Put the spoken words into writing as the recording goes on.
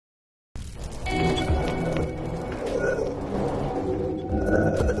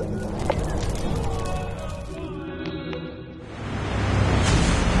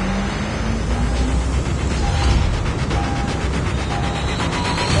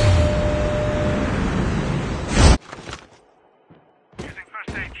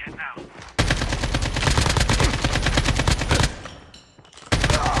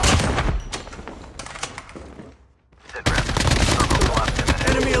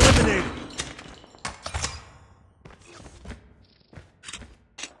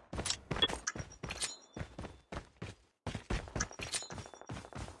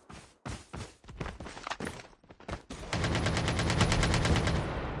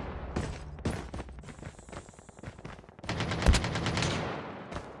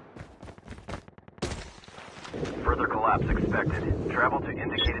Further collapse expected. Travel to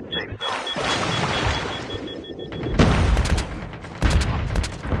indicated safe zone.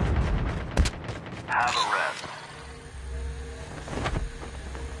 Have a rest.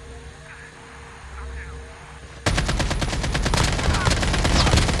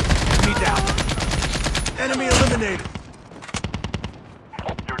 Me down. Enemy eliminated.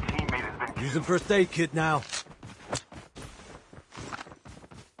 Your teammate has been Using first aid kit now.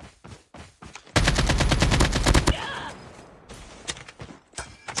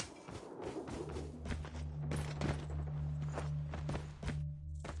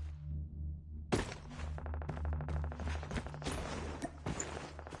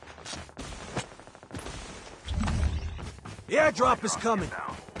 The airdrop is coming.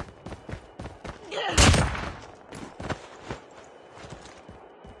 Enemy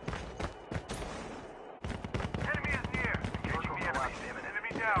is near. Engaging the enemy.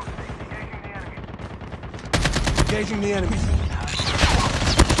 Enemy down. Engaging the enemy. Engaging the enemies.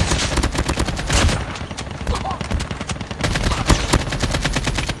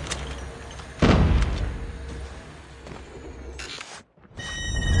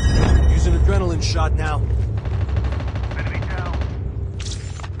 Using adrenaline shot now. Enemy down.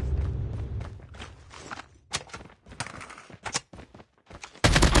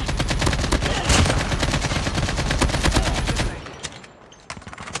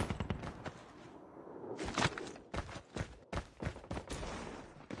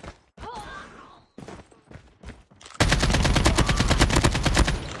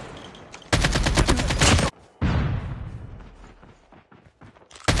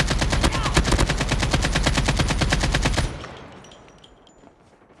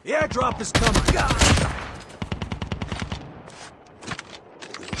 The airdrop is coming.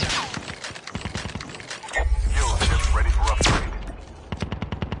 Fuel ships ready for upgrade.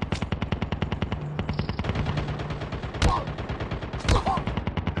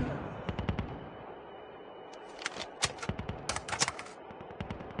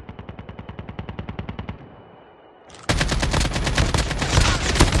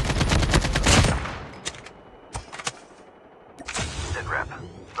 Sit rep.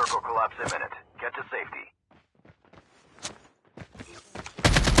 Circle collapse imminent. Get to safety.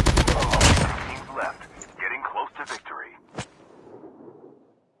 Teams left. Getting close to victory.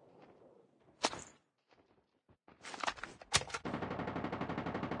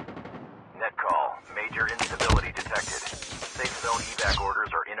 Net call. Major instability detected. Safe zone evac orders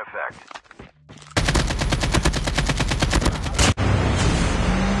are in effect.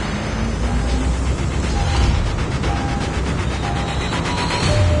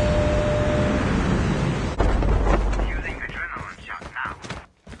 Using adrenaline shot now.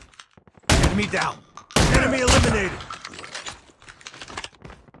 Enemy down. Enemy eliminated.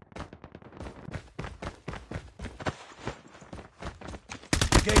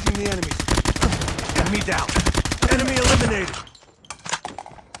 Engaging the enemies. Enemy down. Enemy eliminated.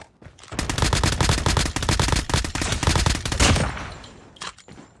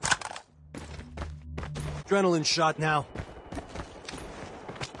 Adrenaline shot now.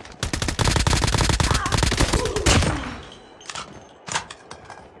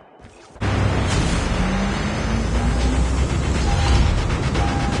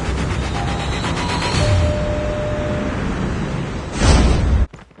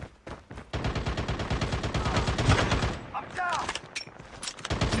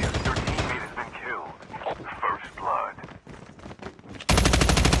 Your teammate has been killed. First blood.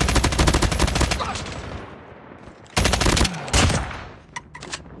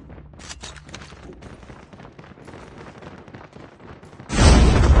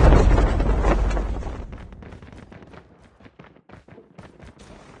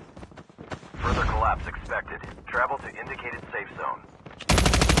 Further collapse expected. Travel to indicated safe zone.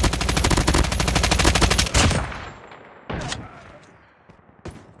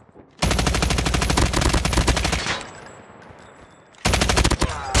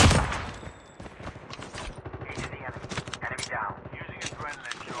 Enemy down. Using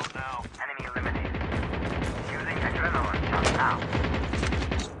adrenaline shot now. Enemy eliminated. Using adrenaline shot now.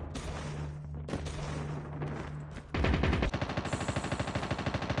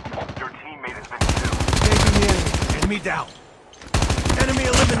 Your teammate has been killed. Engaging the enemy. Enemy down. Enemy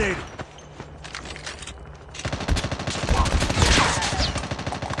eliminated.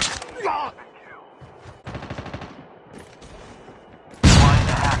 Find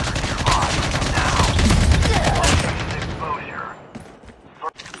the hacker nearby. Now. Location exposure.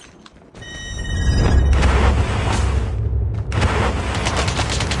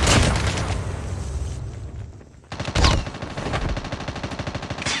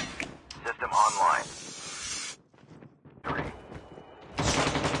 System online.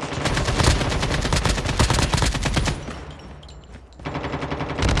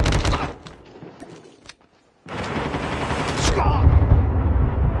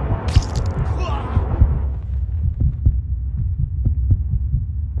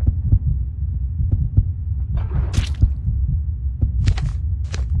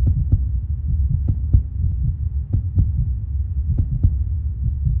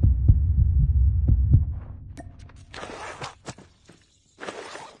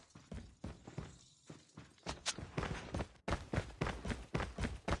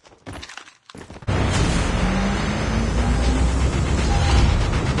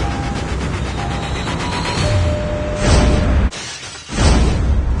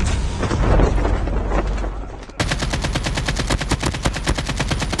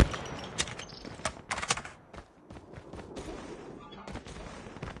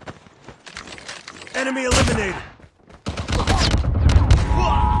 Enemy eliminated.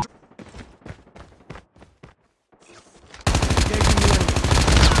 Engaging the enemy.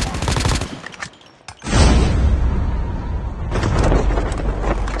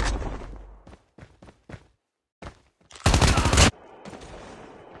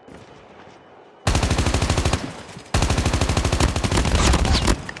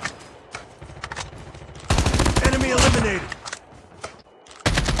 Enemy eliminated.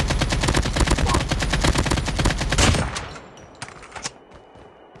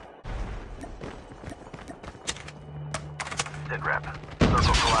 Sit rep.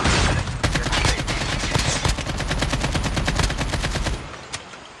 Circle collapse in minutes. Get to safety.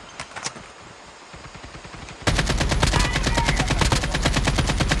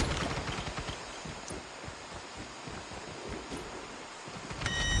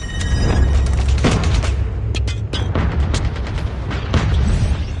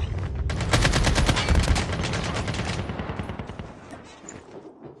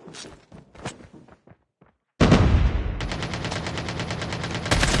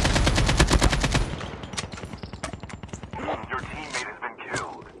 Your teammate has been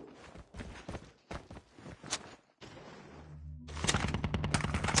killed.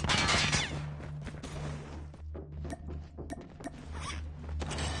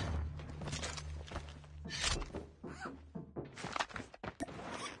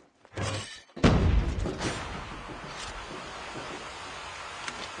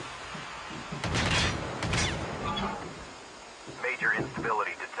 Major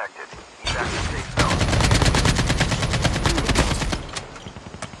instability detected. Evac to safe zone.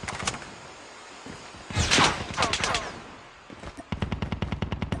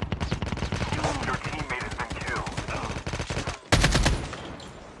 Your teammate has been killed.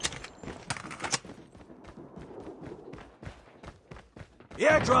 The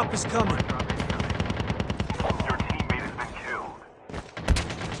airdrop is coming. Your teammate has been killed.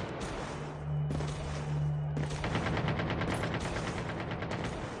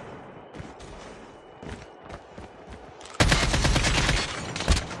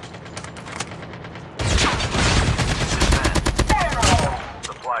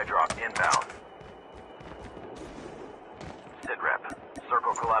 Supply drop inbound. Sit rep.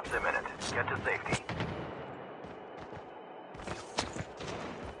 Circle collapse imminent. Get to safety.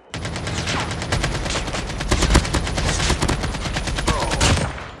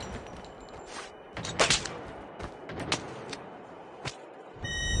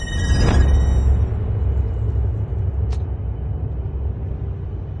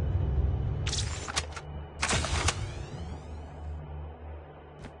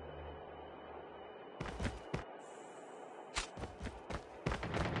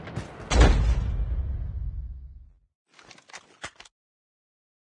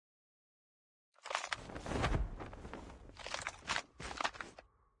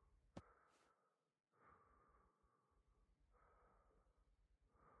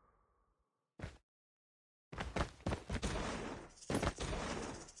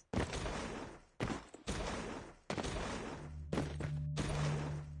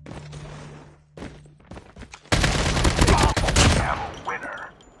 Have a winner.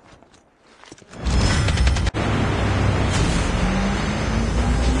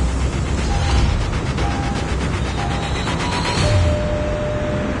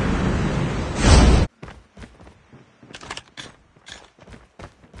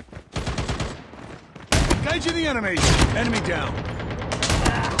 Engaging the enemy. Enemy down.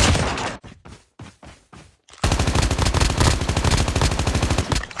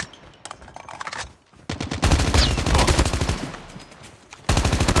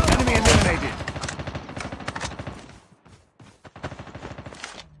 Enemy eliminated.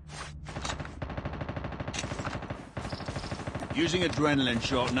 Using adrenaline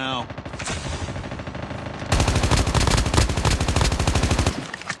shot now.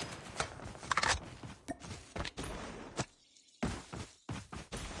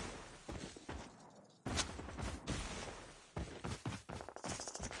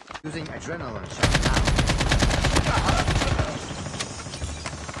 Using adrenaline shot now.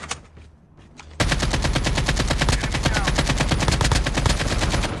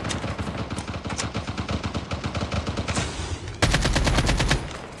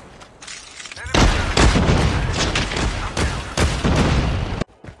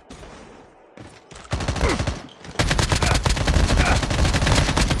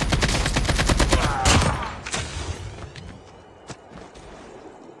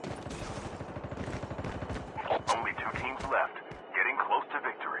 Only 2 teams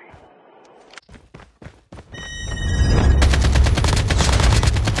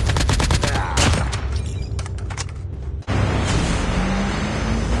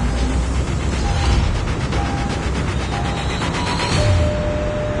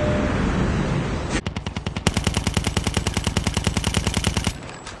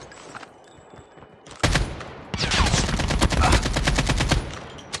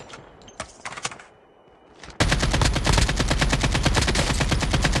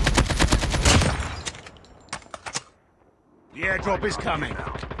airdrop is coming.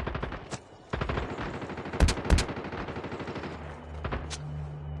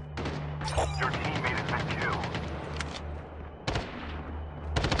 Your teammate has been killed.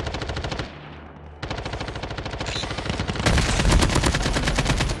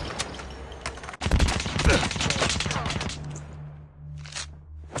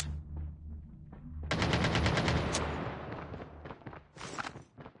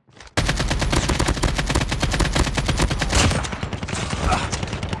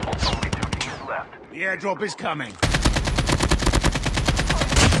 Only 2 teams left. The airdrop is coming.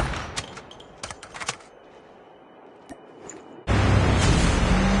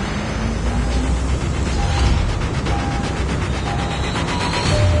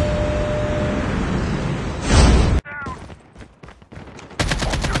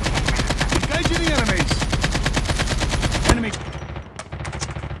 Engaging the enemies. Enemy.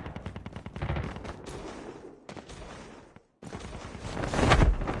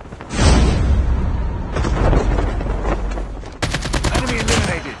 Enemy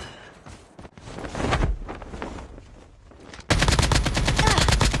eliminated.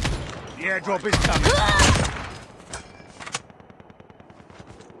 The airdrop is coming.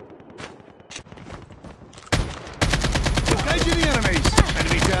 Engaging the enemies.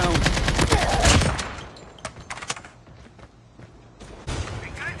 Enemy down.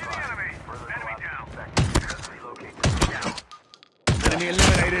 Enemy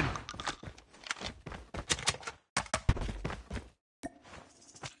eliminated.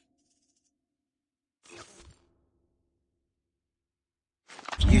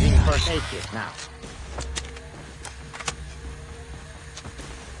 Using first aid kit now.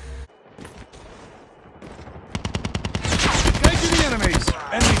 Engaging the enemies.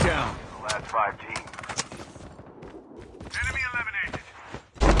 Enemy down. The last 5 teams. Enemy eliminated.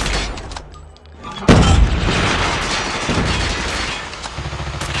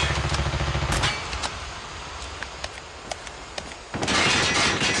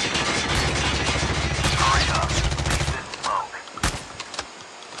 Hurry up. Leave this smoke.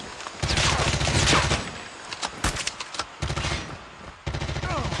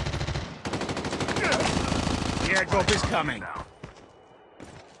 The airdrop is coming.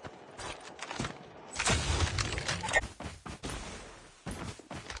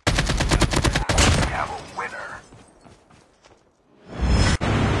 We have a winner.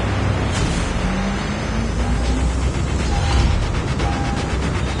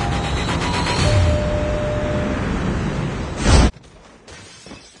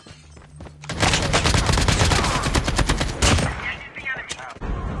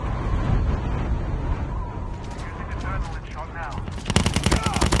 Using adrenaline shot now.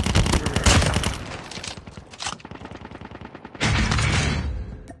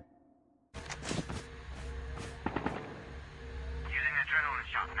 Using adrenaline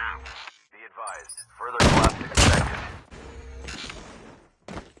shot now. Be advised, further collapse expected.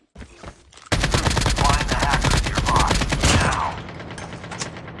 Find the hackers nearby. Now.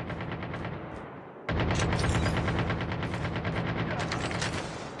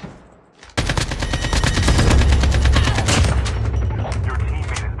 Your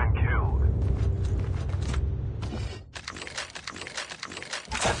teammate has been killed.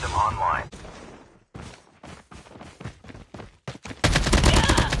 System online.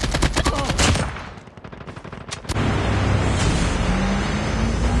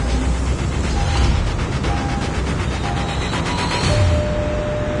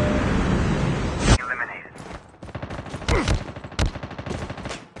 Eliminated.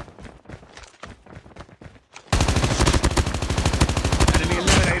 Enemy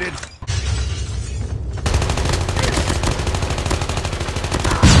eliminated.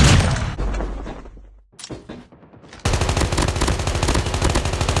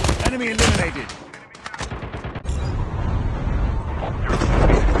 Enemy eliminated. Your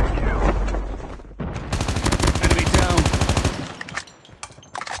teammate has been killed. Enemy down.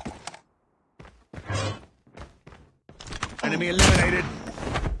 Enemy eliminated.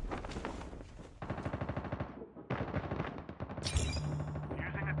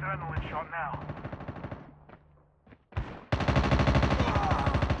 Using adrenaline shot now.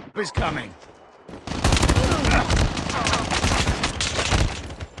 Is coming.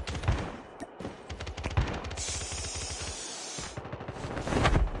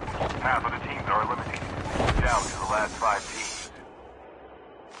 Half of the teams are eliminated. Down to the last 5 teams.